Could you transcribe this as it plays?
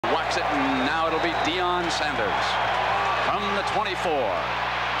it, and now it'll be Deion Sanders from the 24.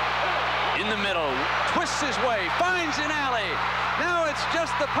 In the middle, twists his way, finds an alley. Now it's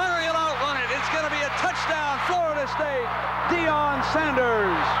just the punter, he'll outrun it. It's going to be a touchdown, Florida State. Deion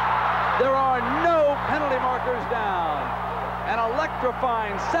Sanders. There are no penalty markers down. An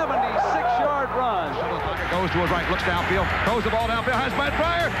electrifying 76-yard run. Goes to his right, looks downfield, throws the ball downfield, has Brett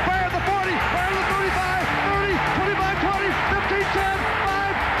Fryer, fire the 40, fire the 35, 30, 25, 20, 15, 10,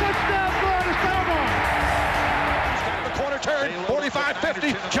 5, touchdown, Florida State. The corner turn, 45,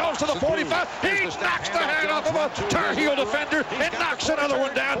 50, Jones to the 45, he knocks the hand off of a Tar Heel defender and knocks another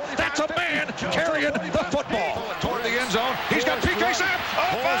one down. That's a man carrying the football. Toward the end zone, he's got PK Sam,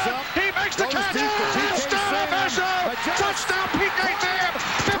 he makes the catch, touchdown PK Sam,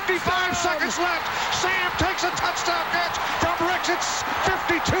 55 seconds left, Sam takes a touchdown catch from Ricks, it's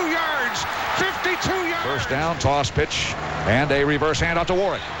 52 yards, 52 yards. First down, toss pitch, and a reverse handoff to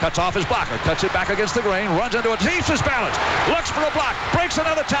Warwick, cuts off his blocker, cuts it back against the grain, runs into it, keeps his balance, looks for a block, breaks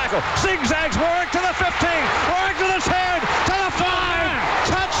another tackle, zigzags Warwick to the 15, Warwick to the 10, to the 5,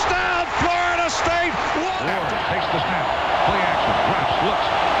 touchdown Florida State. Warwick takes the snap, play action, drops, looks,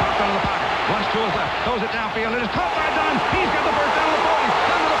 pops out of the pocket, runs to his left, throws it downfield, it is caught by Dunn, he's got the first down to the 40,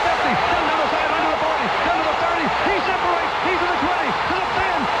 down to the 50, down to the sideline to the 40, down to the 30, he separates, he's to the 20, to the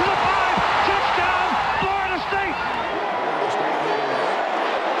 10, to the 5, touchdown Florida State.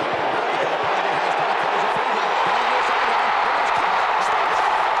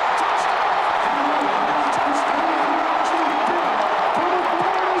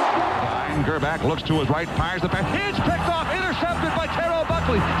 Gerback looks to his right, fires the pass. It's picked off, intercepted by Terrell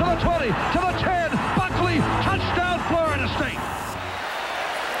Buckley to the 20, to the 10. Buckley, touchdown, Florida State.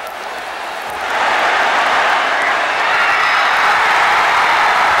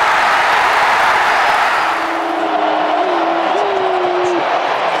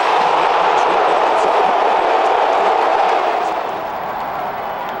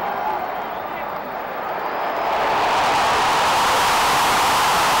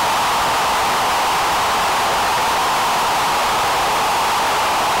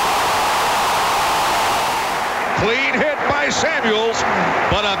 Clean hit by Samuels,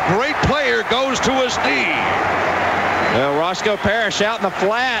 but a great player goes to his knee. Well, Roscoe Parrish out in the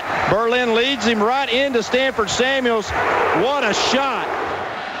flat. Berlin leads him right into Stanford Samuels. What a shot.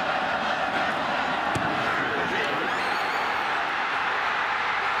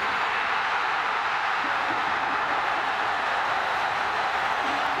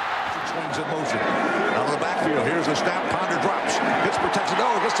 Swings in motion. Out of the backfield. Here's a snap. Ponder drops. Gets protected.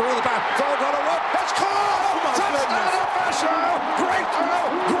 Oh, gets through the back. Throw on a run. It's caught. Touchdown official. Great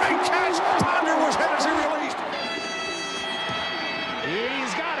throw. Great catch. Ponder was hit as he released.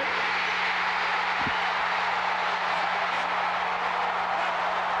 He's got it.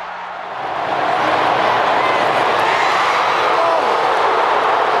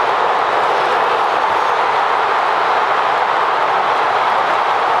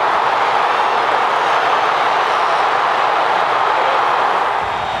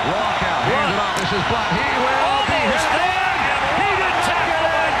 This is blocked. He will be hit. He didn't take it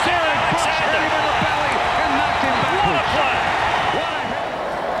on. Bush hit him in the belly and knocked him back. What a play. What a hit.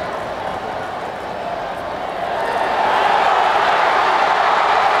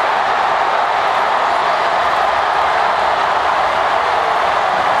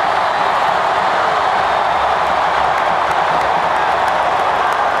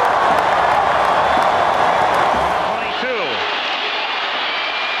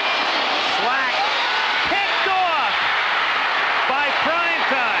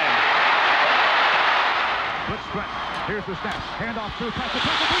 Here's the snap. Handoff through. Pass the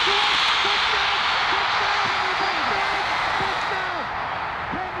tackle. Touchdown!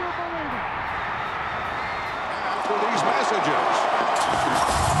 Can you believe it? After these messages.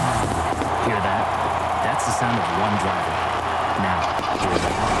 Hear that? That's the sound of one driver. Now, hear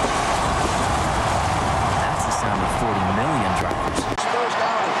that? That's the sound of 40 million